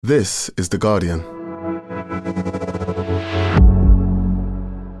This is The Guardian.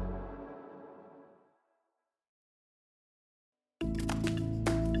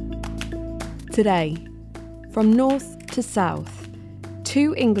 Today, from north to south,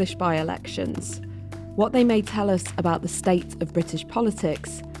 2 English by-elections, what they may tell us about the state of British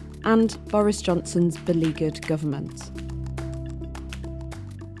politics, and Boris Johnson's beleaguered government.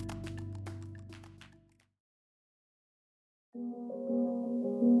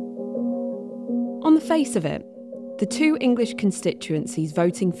 On the face of it, the 2 English constituencies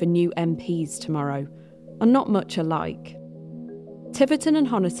voting for new MPs tomorrow are not much alike. Tiverton and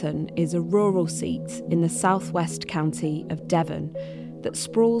Honiton is a rural seat in the southwest county of Devon that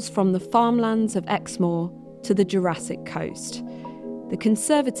sprawls from the farmlands of Exmoor to the Jurassic Coast. The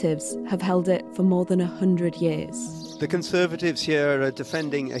Conservatives have held it for more than 100 years. The Conservatives here are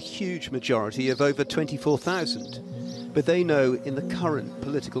defending a huge majority of over 24,000. But they know in the current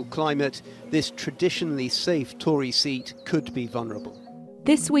political climate, this traditionally safe Tory seat could be vulnerable.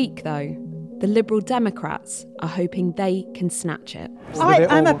 This week, though, the Liberal Democrats are hoping they can snatch it.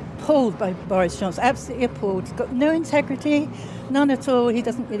 I'm appalled by Boris Johnson, absolutely appalled. He's got no integrity, none at all. He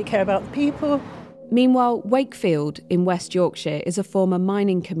doesn't really care about the people. Meanwhile, Wakefield in West Yorkshire is a former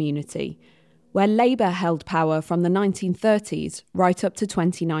mining community where Labour held power from the 1930s right up to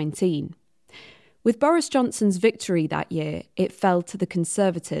 2019. With Boris Johnson's victory that year, it fell to the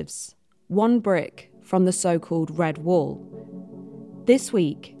Conservatives, 1 brick from the so-called Red Wall. This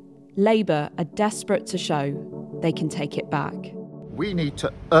week, Labour are desperate to show they can take it back. We need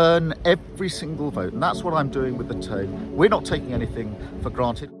to earn every single vote, and that's what I'm doing with the tone. We're not taking anything for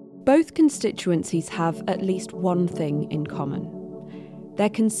granted. Both constituencies have at least one thing in common. Their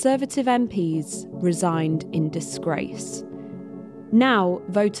Conservative MPs resigned in disgrace. Now,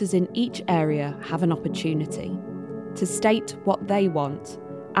 voters in each area have an opportunity to state what they want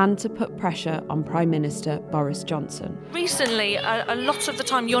and to put pressure on Prime Minister Boris Johnson. Recently, a lot of the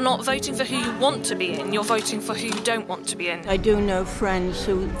time you're not voting for who you want to be in, you're voting for who you don't want to be in. I do know friends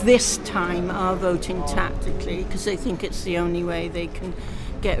who this time are voting tactically because they think it's the only way they can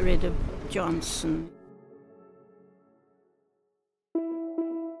get rid of Johnson.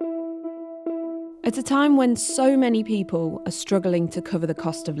 At a time when so many people are struggling to cover the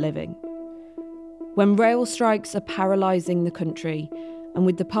cost of living, when rail strikes are paralysing the country, and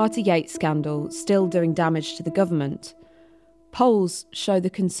with the Partygate scandal still doing damage to the government, polls show the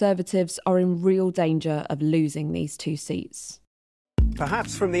Conservatives are in real danger of losing these 2 seats.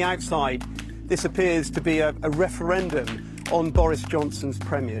 Perhaps from the outside, this appears to be a referendum on Boris Johnson's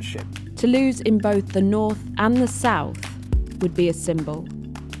premiership. To lose in both the north and the south would be a symbol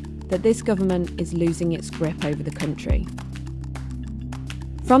that this government is losing its grip over the country.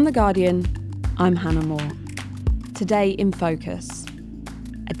 From The Guardian, I'm Hannah Moore. Today in Focus,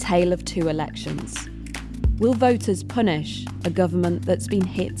 a tale of 2 elections. Will voters punish a government that's been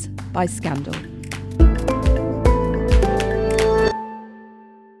hit by scandal?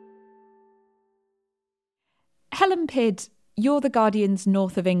 Helen Pidd, you're The Guardian's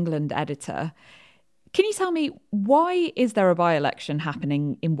North of England editor. Can you tell me, why is there a by-election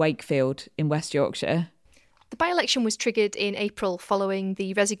happening in Wakefield in West Yorkshire? The by-election was triggered in April following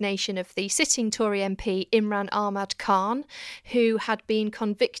the resignation of the sitting Tory MP Imran Ahmad Khan, who had been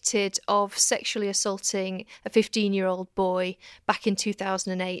convicted of sexually assaulting a 15-year-old boy back in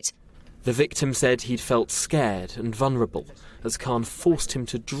 2008. The victim said he'd felt scared and vulnerable as Khan forced him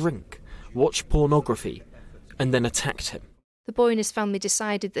to drink, watch pornography, and then attacked him. The boy and his family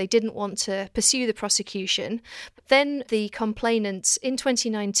decided they didn't want to pursue the prosecution. But then the complainant, in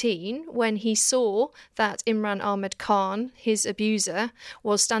 2019, when he saw that Imran Ahmad Khan, his abuser,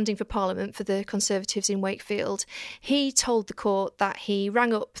 was standing for Parliament for the Conservatives in Wakefield, he told the court that he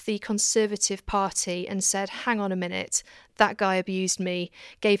rang up the Conservative Party and said, hang on a minute, that guy abused me,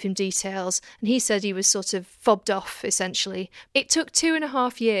 gave him details, and he said he was sort of fobbed off, essentially. It took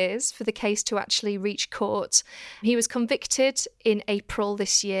 2.5 years for the case to actually reach court. He was convicted in April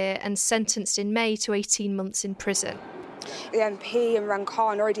this year and sentenced in May to 18 months in prison. The MP, Imran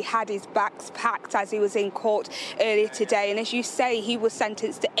Khan, already had his bags packed as he was in court earlier today, and as you say, he was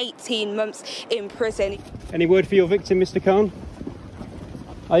sentenced to 18 months in prison. Any word for your victim, Mr. Khan?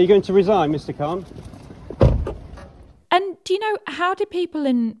 Are you going to resign, Mr. Khan? And do you know, how did people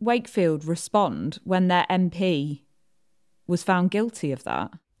in Wakefield respond when their MP was found guilty of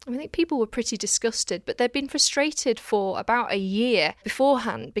that? I think people were pretty disgusted, but they'd been frustrated for about a year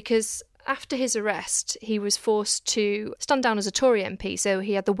beforehand because after his arrest, he was forced to stand down as a Tory MP, so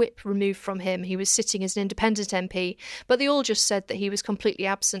he had the whip removed from him. He was sitting as an independent MP, but they all just said that he was completely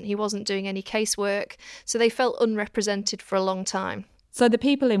absent. He wasn't doing any casework, so they felt unrepresented for a long time. So the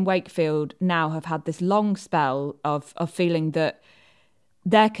people in Wakefield now have had this long spell of feeling that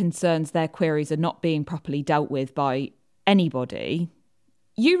their concerns, their queries are not being properly dealt with by anybody.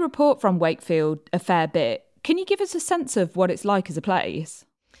 You report from Wakefield a fair bit. Can you give us a sense of what it's like as a place?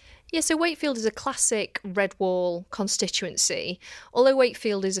 Yeah, so Wakefield is a classic red wall constituency. Although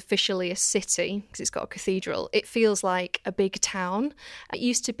Wakefield is officially a city, because it's got a cathedral, it feels like a big town. It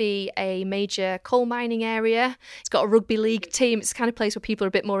used to be a major coal mining area. It's got a rugby league team. It's the kind of place where people are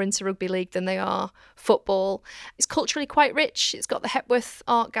a bit more into rugby league than they are football. It's culturally quite rich. It's got the Hepworth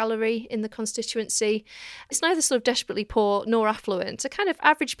Art Gallery in the constituency. It's neither sort of desperately poor nor affluent. It's a kind of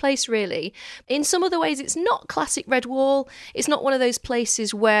average place, really. In some other ways, it's not classic red wall. It's not one of those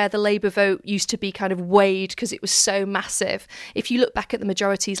places where the Labour vote used to be kind of weighed because it was so massive. If you look back at the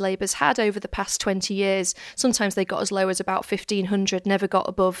majorities Labour's had over the past 20 years, sometimes they got as low as about 1,500, never got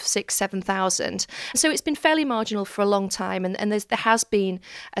above 6,000-7,000. So it's been fairly marginal for a long time, and there has been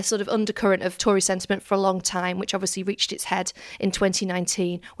a sort of undercurrent of Tory sentiment for a long time, which obviously reached its head in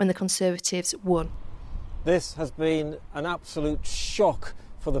 2019 when the Conservatives won. This has been an absolute shock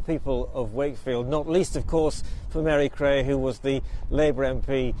for the people of Wakefield, not least, of course, for Mary Creagh, who was the Labour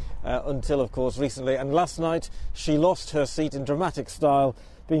MP until, of course, recently. And last night, she lost her seat in dramatic style,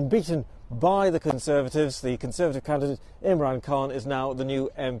 being beaten by the Conservatives. The Conservative candidate, Imran Khan, is now the new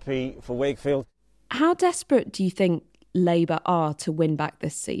MP for Wakefield. How desperate do you think Labour are to win back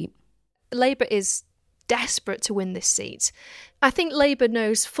this seat? Labour is desperate to win this seat. I think Labour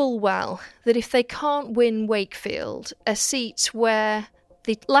knows full well that if they can't win Wakefield, a seat where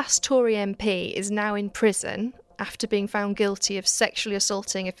the last Tory MP is now in prison after being found guilty of sexually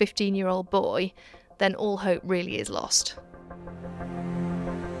assaulting a 15-year-old boy, then all hope really is lost.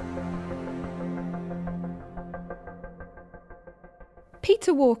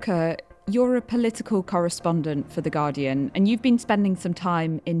 Peter Walker, you're a political correspondent for The Guardian, and you've been spending some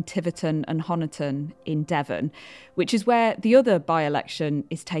time in Tiverton and Honiton in Devon, which is where the other by-election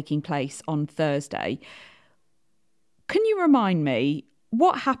is taking place on Thursday. Can you remind me,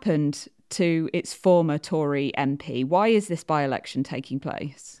 what happened to its former Tory MP? Why is this by-election taking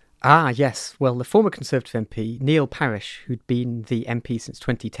place? Yes. Well, the former Conservative MP, Neil Parish, who'd been the MP since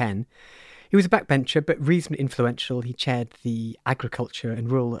 2010, he was a backbencher but reasonably influential. He chaired the Agriculture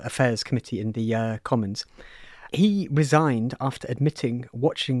and Rural Affairs Committee in the Commons. He resigned after admitting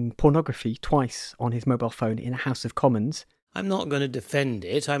watching pornography twice on his mobile phone in a House of Commons. I'm not going to defend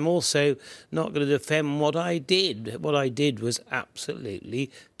it. I'm also not going to defend what I did. What I did was absolutely,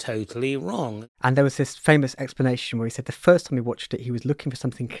 totally wrong. And there was this famous explanation where he said the first time he watched it, he was looking for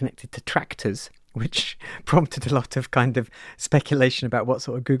something connected to tractors, which prompted a lot of kind of speculation about what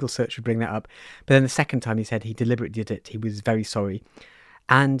sort of Google search would bring that up. But then the second time he said he deliberately did it, he was very sorry.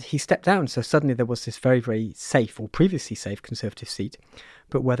 And he stepped down. So suddenly there was this very, very safe, or previously safe, Conservative seat,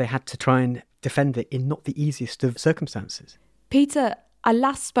 but where they had to try and defend it in not the easiest of circumstances. Peter, I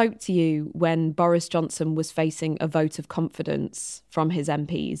last spoke to you when Boris Johnson was facing a vote of confidence from his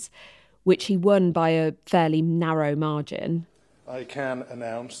MPs, which he won by a fairly narrow margin. I can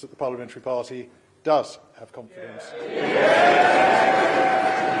announce that the Parliamentary Party does have confidence.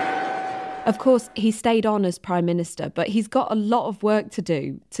 Of course, he stayed on as Prime Minister, but he's got a lot of work to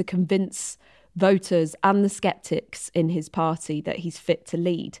do to convince voters and the sceptics in his party that he's fit to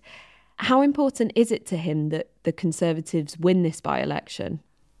lead. How important is it to him that the Conservatives win this by-election?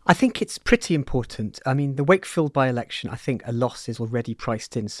 I think it's pretty important. I mean, the Wakefield by-election, I think a loss is already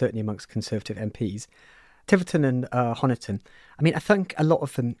priced in, certainly amongst Conservative MPs. Tiverton and Honiton, I mean, I think a lot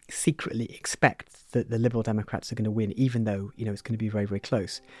of them secretly expect that the Liberal Democrats are going to win, even though, it's going to be very, very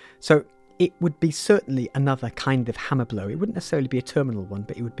close. So it would be certainly another kind of hammer blow. It wouldn't necessarily be a terminal one,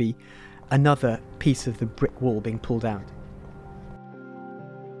 but it would be another piece of the brick wall being pulled out.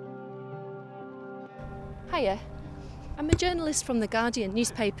 Hiya. I'm a journalist from The Guardian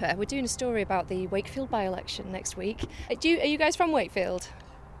newspaper. We're doing a story about the Wakefield by-election next week. Are you guys from Wakefield?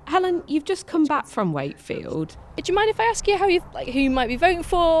 Helen, you've just come back from Wakefield. Do you mind if I ask you who you might be voting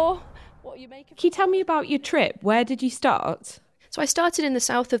for? What you make of? Can you tell me about your trip? Where did you start? So I started in the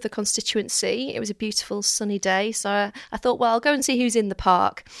south of the constituency. It was a beautiful sunny day, so I thought, well, I'll go and see who's in the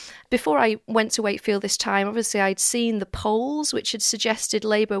park. Before I went to Wakefield this time, obviously I'd seen the polls, which had suggested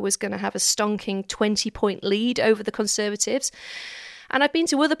Labour was going to have a stonking 20-point lead over the Conservatives. And I've been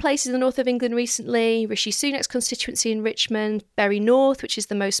to other places in the north of England recently, Rishi Sunak's constituency in Richmond, Bury North, which is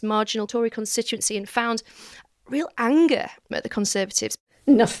the most marginal Tory constituency, and found real anger at the Conservatives.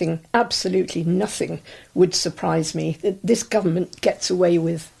 Nothing, absolutely nothing would surprise me that this government gets away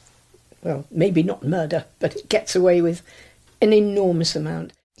with, well, maybe not murder, but it gets away with an enormous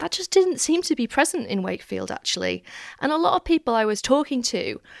amount. that just didn't seem to be present in Wakefield, actually. And a lot of people I was talking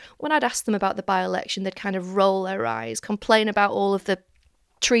to, when I'd ask them about the by-election, they'd kind of roll their eyes, complain about all of the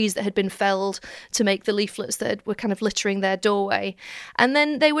trees that had been felled to make the leaflets that were kind of littering their doorway. And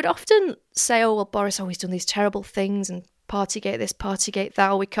then they would often say, oh, well, Boris always done these terrible things, and Partygate this, Partygate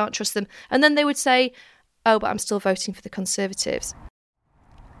that, we can't trust them. And then they would say, oh, but I'm still voting for the Conservatives.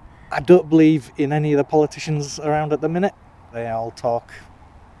 I don't believe in any of the politicians around at the minute. They all talk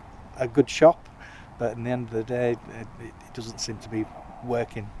a good shop, but in the end of the day, it doesn't seem to be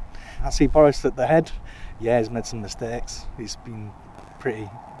working. I see Boris at the head. Yeah, he's made some mistakes. He's been pretty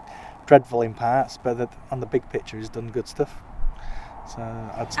dreadful in parts, but on the big picture, he's done good stuff. So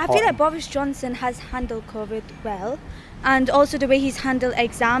I feel like Boris Johnson has handled COVID well, and also the way he's handled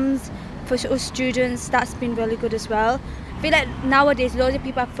exams for us students, that's been really good as well. I feel like nowadays loads of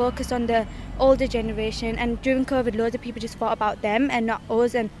people are focused on the older generation, and during COVID loads of people just thought about them and not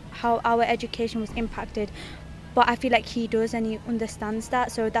us and how our education was impacted. But I feel like he does, and he understands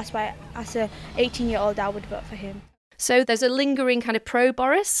that, so that's why as a 18-year-old I would vote for him. So there's a lingering kind of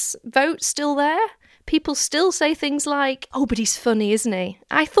pro-Boris vote still there. People still say things like, oh, but he's funny, isn't he?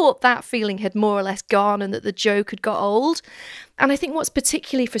 I thought that feeling had more or less gone and that the joke had got old. And I think what's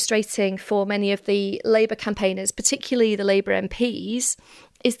particularly frustrating for many of the Labour campaigners, particularly the Labour MPs,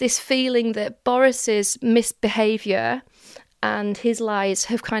 is this feeling that Boris's misbehaviour and his lies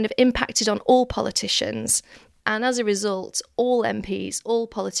have kind of impacted on all politicians. And as a result, all MPs, all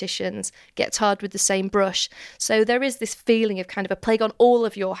politicians get tarred with the same brush. So there is this feeling of kind of a plague on all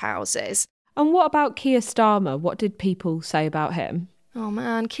of your houses. And what about Keir Starmer? What did people say about him? Oh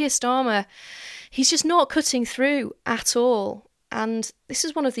man, Keir Starmer, he's just not cutting through at all. And this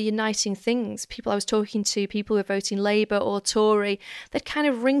is one of the uniting things. People I was talking to, people who are voting Labour or Tory, they'd kind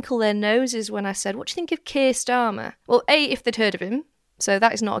of wrinkle their noses when I said, what do you think of Keir Starmer? Well, A, if they'd heard of him, so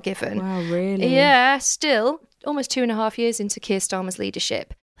that is not a given. Wow, really? Yeah, still, almost 2.5 years into Keir Starmer's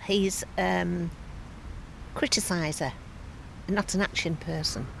leadership. He's criticiser, not an action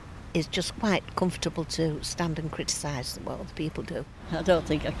person. Is just quite comfortable to stand and criticise what other people do. I don't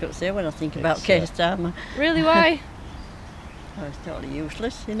think I could say when I think about Keir Starmer. Really, why? Oh, he's totally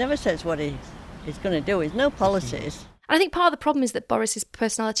useless. He never says what he's going to do. There's no policies. I think part of the problem is that Boris's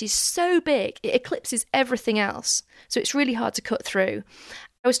personality is so big, it eclipses everything else. So it's really hard to cut through.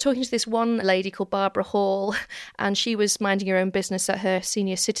 I was talking to this one lady called Barbara Hall, and she was minding her own business at her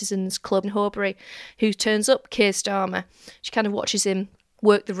senior citizens club in Horbury, who turns up Keir Starmer. She kind of watches him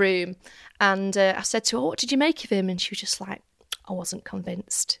work the room, and I said to her, what did you make of him? And she was just like, I wasn't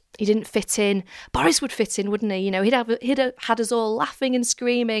convinced. He didn't fit in. Boris would fit in, wouldn't he? You know, he'd have had us all laughing and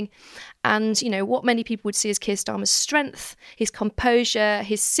screaming. And, you know, what many people would see as Keir Starmer's strength, his composure,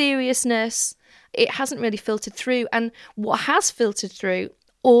 his seriousness, it hasn't really filtered through. And what has filtered through,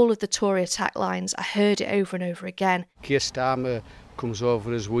 all of the Tory attack lines, I heard it over and over again. Keir Starmer comes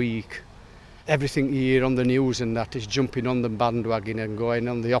over as weak. Everything you hear on the news and that is jumping on the bandwagon and going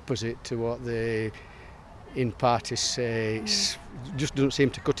on the opposite to what the in-parties say. It just doesn't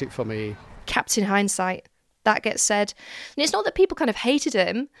seem to cut it for me. Captain Hindsight, that gets said. And it's not that people kind of hated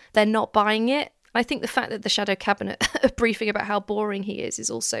him, they're not buying it. I think the fact that the Shadow Cabinet are briefing about how boring he is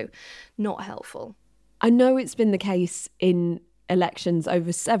also not helpful. I know it's been the case in elections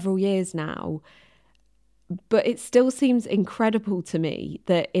over several years now, but it still seems incredible to me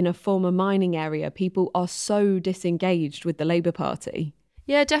that in a former mining area, people are so disengaged with the Labour Party.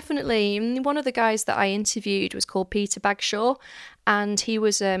 Yeah, definitely. One of the guys that I interviewed was called Peter Bagshaw, and he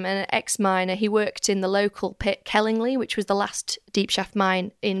was an ex-miner. He worked in the local pit Kellingley, which was the last deep shaft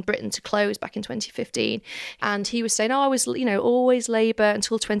mine in Britain to close back in 2015. And he was saying, I was, always Labour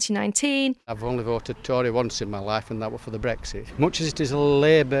until 2019. I've only voted Tory once in my life, and that was for the Brexit. Much as it is a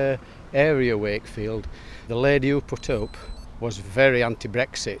Labour area, Wakefield, the lady who put up was very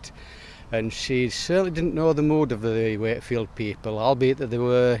anti-Brexit. And she certainly didn't know the mood of the Wakefield people, albeit that they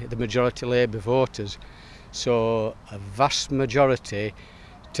were the majority Labour voters. So a vast majority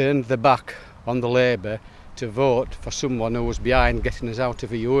turned their back on the Labour to vote for someone who was behind getting us out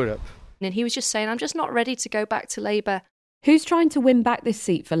of Europe. And he was just saying, I'm just not ready to go back to Labour. Who's trying to win back this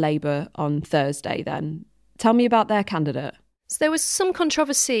seat for Labour on Thursday then? Tell me about their candidate. So there was some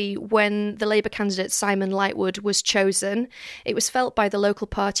controversy when the Labour candidate Simon Lightwood was chosen. It was felt by the local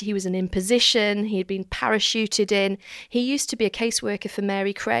party he was an imposition, he had been parachuted in. He used to be a caseworker for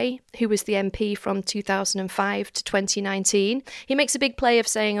Mary Creagh, who was the MP from 2005 to 2019. He makes a big play of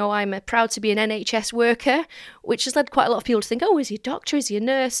saying, I'm proud to be an NHS worker, which has led quite a lot of people to think, is he a doctor, is he a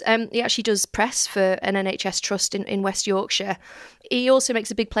nurse? He actually does press for an NHS trust in West Yorkshire. He also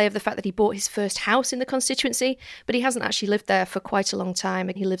makes a big play of the fact that he bought his first house in the constituency, but he hasn't actually lived there there for quite a long time.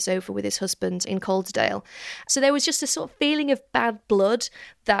 He lives over with his husband in Calderdale. So there was just a sort of feeling of bad blood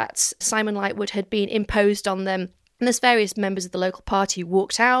that Simon Lightwood had been imposed on them. And there's various members of the local party who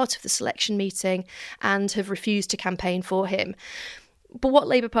walked out of the selection meeting and have refused to campaign for him. But what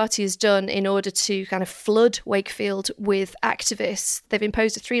Labour Party has done in order to kind of flood Wakefield with activists, they've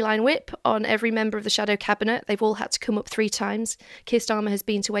imposed a 3-line whip on every member of the shadow cabinet. They've all had to come up 3 times. Keir Starmer has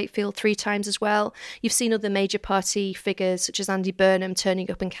been to Wakefield 3 times as well. You've seen other major party figures such as Andy Burnham turning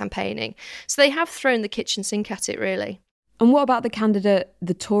up and campaigning. So they have thrown the kitchen sink at it, really. And what about the candidate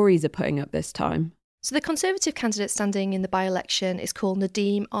the Tories are putting up this time? So the Conservative candidate standing in the by-election is called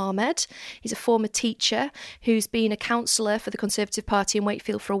Nadeem Ahmed. He's a former teacher who's been a councillor for the Conservative Party in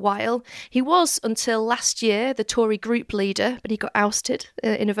Wakefield for a while. He was, until last year, the Tory group leader, but he got ousted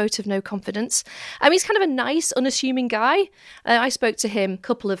in a vote of no confidence. He's kind of a nice, unassuming guy. I spoke to him a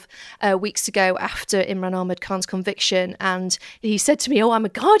couple of weeks ago after Imran Ahmed Khan's conviction, and he said to me, I'm a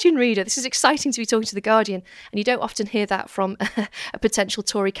Guardian reader. This is exciting to be talking to the Guardian. And you don't often hear that from a potential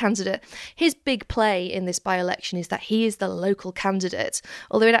Tory candidate. His big play in this by-election is that he is the local candidate,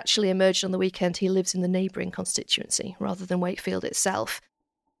 although it actually emerged on the weekend he lives in the neighbouring constituency rather than Wakefield itself.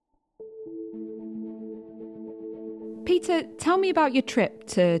 Peter, tell me about your trip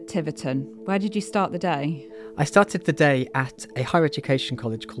to Tiverton. Where did you start the day? I started the day at a higher education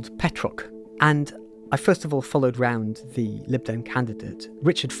college called Petrock, and I first of all followed round the Lib Dem candidate,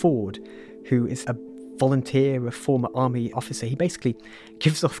 Richard Ford, who is a volunteer, a former army officer. He basically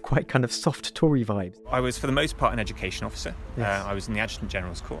gives off quite kind of soft Tory vibes. I was for the most part an education officer. Yes. I was in the Adjutant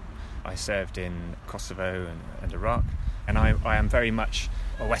General's Corps. I served in Kosovo and Iraq, and I am very much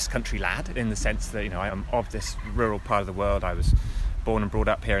a West Country lad in the sense that, I am of this rural part of the world. I was born and brought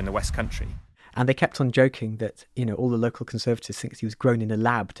up here in the West Country. And they kept on joking that, all the local Conservatives think he was grown in a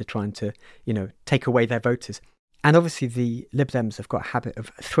lab to try and to, take away their voters. And obviously the Lib Dems have got a habit of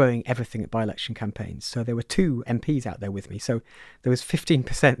throwing everything at by-election campaigns. So there were 2 MPs out there with me. So there was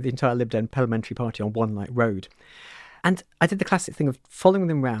 15% of the entire Lib Dem parliamentary party on one road. And I did the classic thing of following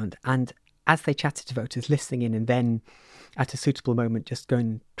them round, and as they chatted to voters, listening in, and then at a suitable moment just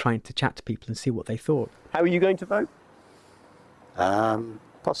going trying to chat to people and see what they thought. How are you going to vote?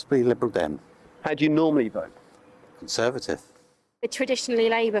 Possibly Liberal Dem. How do you normally vote? Conservative. We're traditionally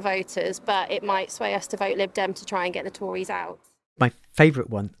Labour voters, but it might sway us to vote Lib Dem to try and get the Tories out. My favourite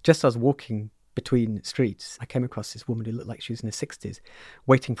one, just as I was walking between streets, I came across this woman who looked like she was in her 60s,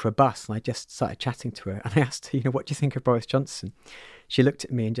 waiting for a bus, and I just started chatting to her, and I asked her, what do you think of Boris Johnson? She looked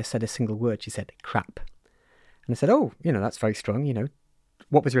at me and just said a single word. She said, crap. And I said, that's very strong,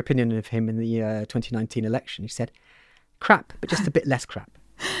 What was your opinion of him in the 2019 election? She said, crap, but just a bit less crap.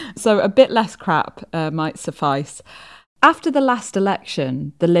 So a bit less crap might suffice. After the last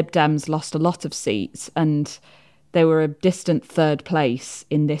election, the Lib Dems lost a lot of seats and they were a distant 3rd place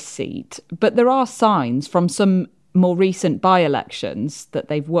in this seat. But there are signs from some more recent by-elections that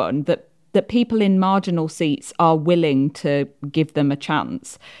they've won that people in marginal seats are willing to give them a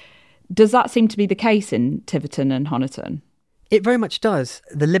chance. Does that seem to be the case in Tiverton and Honiton? It very much does.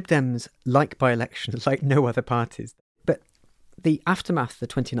 The Lib Dems like by-elections like no other parties. The aftermath of the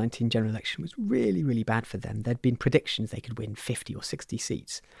 2019 general election was really, really bad for them. There'd been predictions they could win 50 or 60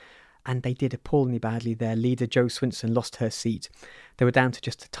 seats, and they did appallingly badly. Their leader, Jo Swinson, lost her seat. They were down to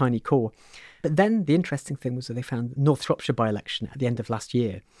just a tiny core. But then the interesting thing was that they found North Shropshire by-election at the end of last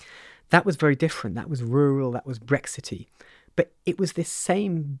year. That was very different. That was rural, that was Brexity. But it was this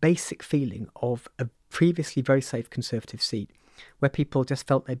same basic feeling of a previously very safe Conservative seat where people just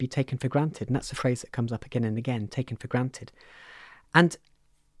felt they'd be taken for granted. And that's a phrase that comes up again and again, taken for granted. And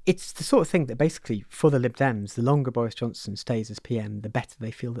it's the sort of thing that basically, for the Lib Dems, the longer Boris Johnson stays as PM, the better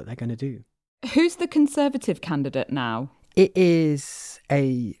they feel that they're going to do. Who's the Conservative candidate now? It is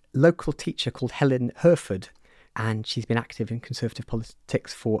a local teacher called Helen Herford, and she's been active in Conservative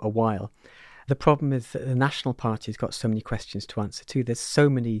politics for a while. The problem is that the National Party has got so many questions to answer too. There's so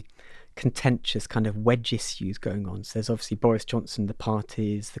many contentious kind of wedge issues going on. So there's obviously Boris Johnson, the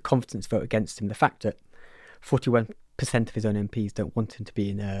parties, the confidence vote against him, the fact that 41% of his own MPs don't want him to be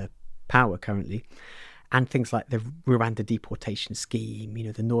in power currently, and things like the Rwanda deportation scheme,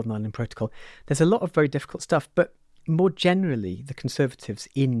 the Northern Ireland Protocol. There's a lot of very difficult stuff, but more generally, the Conservatives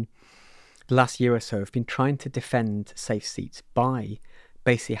in the last year or so have been trying to defend safe seats by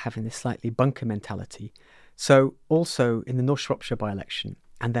basically having this slightly bunker mentality. So also in the North Shropshire by-election,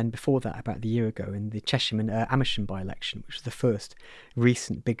 and then before that, about a year ago, in the Chesham and Amersham by-election, which was the first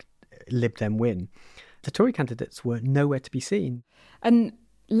recent big Lib Dem win, the Tory candidates were nowhere to be seen. And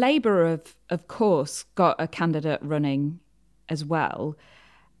Labour have, of course, got a candidate running as well.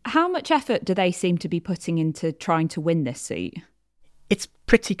 How much effort do they seem to be putting into trying to win this seat? It's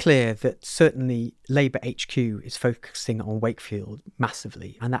pretty clear that certainly Labour HQ is focusing on Wakefield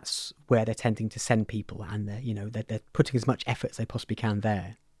massively, and that's where they're tending to send people, and they're putting as much effort as they possibly can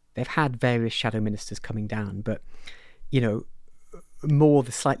there. They've had various shadow ministers coming down, but more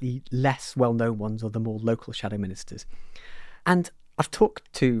the slightly less well-known ones or the more local shadow ministers. And I've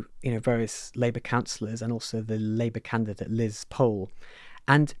talked to various Labour councillors and also the Labour candidate Liz Pole,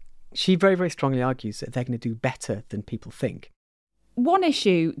 and she very, very strongly argues that they're going to do better than people think. One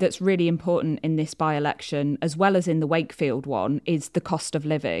issue that's really important in this by-election, as well as in the Wakefield one, is the cost of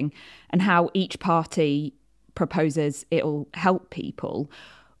living and how each party proposes it'll help people.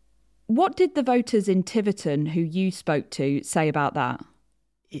 What did the voters in Tiverton who you spoke to say about that?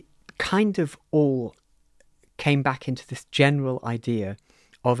 It kind of all came back into this general idea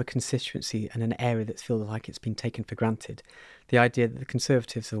of a constituency and an area that feels like it's been taken for granted. The idea that the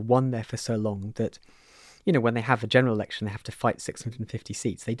Conservatives have won there for so long that when they have a general election, they have to fight 650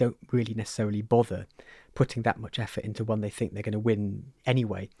 seats. They don't really necessarily bother putting that much effort into one they think they're going to win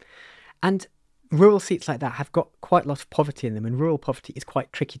anyway. And rural seats like that have got quite a lot of poverty in them, and rural poverty is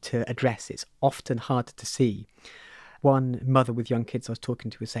quite tricky to address. It's often harder to see. One mother with young kids I was talking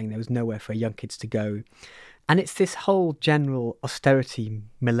to was saying there was nowhere for young kids to go. And it's this whole general austerity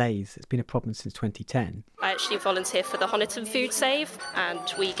malaise that's been a problem since 2010. I actually volunteer for the Honiton Food Save, and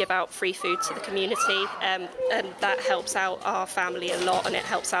we give out free food to the community, and that helps out our family a lot, and it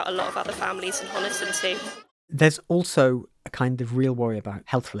helps out a lot of other families in Honiton too. There's also a kind of real worry about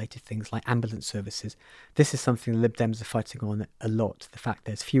health-related things like ambulance services. This is something the Lib Dems are fighting on a lot. The fact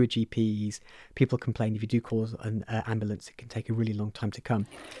there's fewer GPs, people complain if you do call an ambulance, it can take a really long time to come.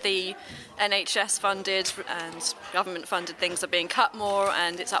 The NHS-funded and government-funded things are being cut more,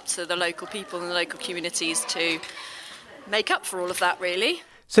 and it's up to the local people and the local communities to make up for all of that, really.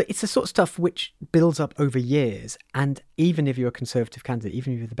 So it's the sort of stuff which builds up over years, and even if you're a Conservative candidate,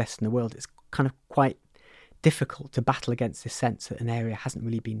 even if you're the best in the world, it's kind of quite difficult to battle against this sense that an area hasn't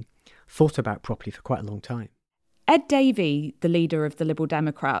really been thought about properly for quite a long time. Ed Davey, the leader of the Liberal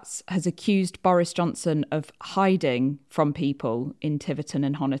Democrats, has accused Boris Johnson of hiding from people in Tiverton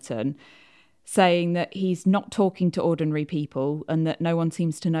and Honiton, saying that he's not talking to ordinary people and that no one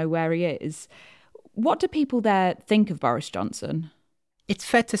seems to know where he is. What do people there think of Boris Johnson? It's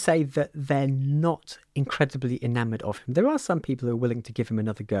fair to say that they're not incredibly enamoured of him. There are some people who are willing to give him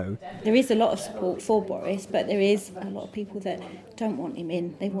another go. There is a lot of support for Boris, but there is a lot of people that don't want him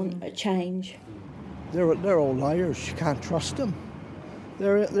in. They want a change. They're all liars. You can't trust them.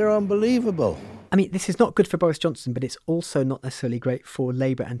 They're unbelievable. I mean, this is not good for Boris Johnson, but it's also not necessarily great for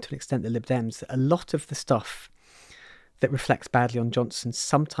Labour and to an extent the Lib Dems. A lot of the stuff that reflects badly on Johnson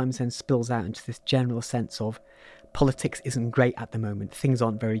sometimes then spills out into this general sense of politics isn't great at the moment, things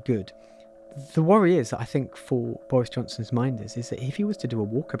aren't very good. The worry is, I think, for Boris Johnson's minders, is that if he was to do a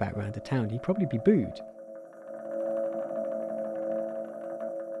walkabout around the town, he'd probably be booed.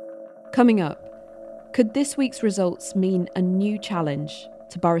 Coming up, could this week's results mean a new challenge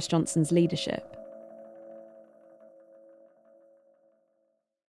to Boris Johnson's leadership?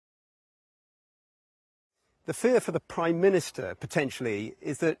 The fear for the Prime Minister, potentially,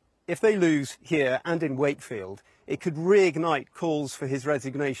 is that if they lose here and in Wakefield, it could reignite calls for his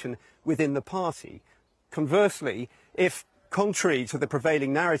resignation within the party. Conversely, if, contrary to the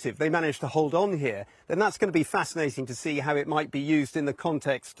prevailing narrative, they manage to hold on here, then that's going to be fascinating to see how it might be used in the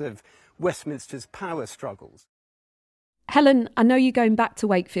context of Westminster's power struggles. Helen, I know you're going back to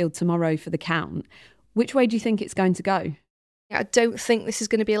Wakefield tomorrow for the count. Which way do you think it's going to go? I don't think this is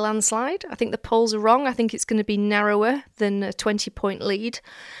going to be a landslide. I think the polls are wrong. I think it's going to be narrower than a 20-point lead.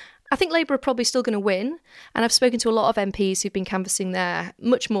 I think Labour are probably still going to win, and I've spoken to a lot of MPs who've been canvassing there,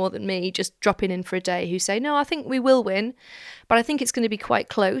 much more than me, just dropping in for a day, who say, no, I think we will win, but I think it's going to be quite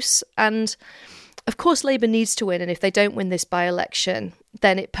close. And of course Labour needs to win, and if they don't win this by-election,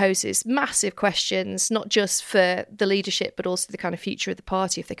 then it poses massive questions, not just for the leadership, but also the kind of future of the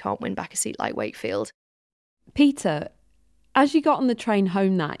party if they can't win back a seat like Wakefield. Peter, as you got on the train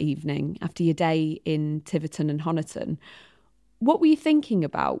home that evening after your day in Tiverton and Honiton, what were you thinking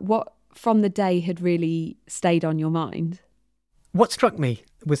about? What from the day had really stayed on your mind? What struck me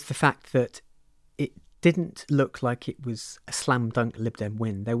was the fact that it didn't look like it was a slam dunk Lib Dem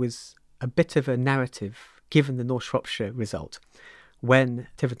win. There was a bit of a narrative, given the North Shropshire result, when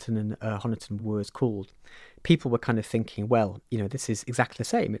Tiverton and Honiton was called. People were kind of thinking, well, this is exactly the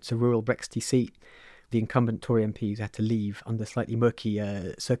same. It's a rural Brexity seat. The incumbent Tory MPs had to leave under slightly murky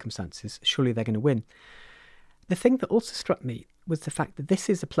circumstances. Surely they're going to win. The thing that also struck me was the fact that this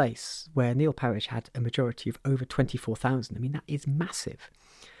is a place where Neil Parish had a majority of over 24,000. I mean, that is massive.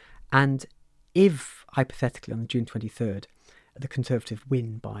 And if, hypothetically, on June 23rd, the Conservative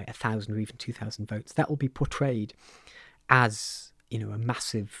win by 1,000 or even 2,000 votes, that will be portrayed as, a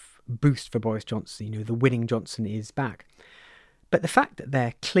massive boost for Boris Johnson. The winning Johnson is back. But the fact that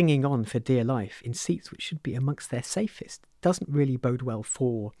they're clinging on for dear life in seats which should be amongst their safest doesn't really bode well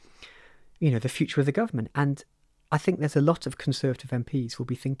for, the future of the government. And I think there's a lot of Conservative MPs who will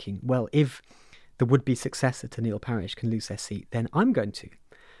be thinking, well, if the would-be successor to Neil Parish can lose their seat, then I'm going to.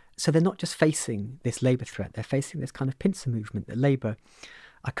 So they're not just facing this Labour threat, they're facing this kind of pincer movement that Labour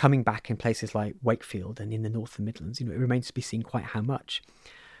are coming back in places like Wakefield and in the North and Midlands. It remains to be seen quite how much.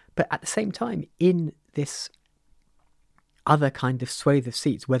 But at the same time, in this other kind of swathe of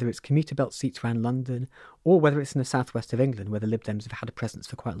seats, whether it's commuter belt seats around London or whether it's in the southwest of England where the Lib Dems have had a presence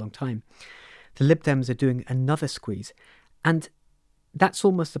for quite a long time, the Lib Dems are doing another squeeze. And that's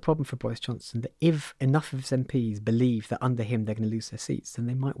almost the problem for Boris Johnson, that if enough of his MPs believe that under him they're going to lose their seats, then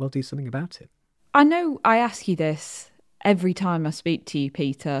they might well do something about it. I know I ask you this every time I speak to you,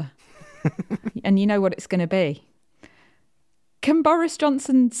 Peter, and you know what it's going to be. Can Boris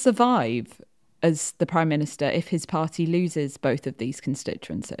Johnson survive as the Prime Minister if his party loses both of these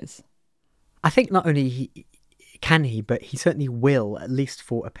constituencies? I think not only can he, but he certainly will, at least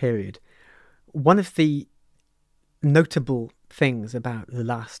for a period. One of the notable things about the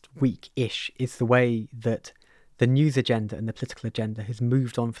last week-ish is the way that the news agenda and the political agenda has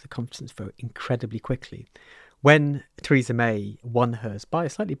moved on for the confidence vote incredibly quickly. When Theresa May won hers by a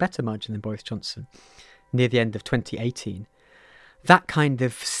slightly better margin than Boris Johnson near the end of 2018, that kind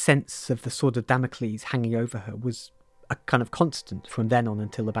of sense of the sword of Damocles hanging over her was a kind of constant from then on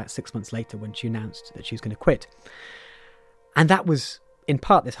until about 6 months later when she announced that she was going to quit. And that was in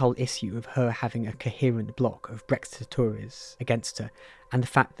part this whole issue of her having a coherent block of Brexit Tories against her and the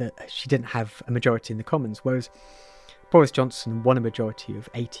fact that she didn't have a majority in the Commons, whereas Boris Johnson won a majority of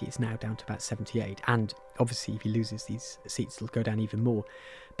 80, is now down to about 78, and obviously if he loses these seats it'll go down even more.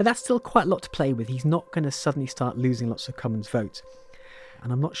 But that's still quite a lot to play with. He's not going to suddenly start losing lots of Commons votes,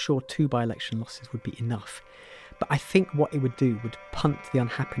 and I'm not sure 2 by-election losses would be enough. But I think what it would do would punt the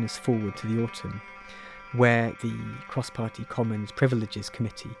unhappiness forward to the autumn, where the Cross-Party Commons Privileges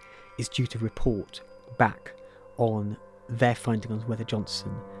Committee is due to report back on their finding on whether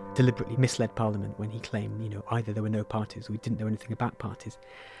Johnson deliberately misled Parliament when he claimed, either there were no parties or he didn't know anything about parties.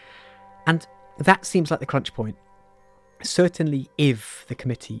 And that seems like the crunch point. Certainly if the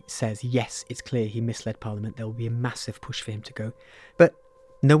committee says, yes, it's clear he misled Parliament, there will be a massive push for him to go. But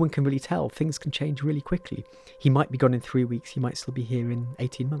no one can really tell. Things can change really quickly. He might be gone in 3 weeks. He might still be here in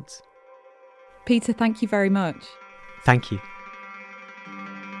 18 months. Peter, thank you very much. Thank you.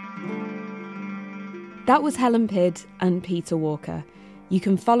 That was Helen Pidd and Peter Walker. You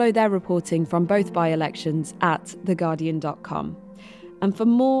can follow their reporting from both by-elections at theguardian.com. And for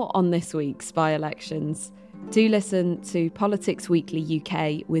more on this week's by-elections, do listen to Politics Weekly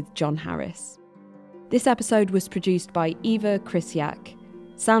UK with John Harris. This episode was produced by Eva Krysiak.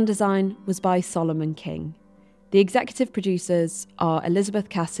 Sound design was by Solomon King. The executive producers are Elizabeth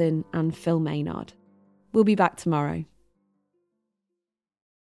Cassin and Phil Maynard. We'll be back tomorrow.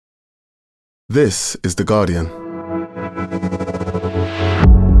 This is The Guardian.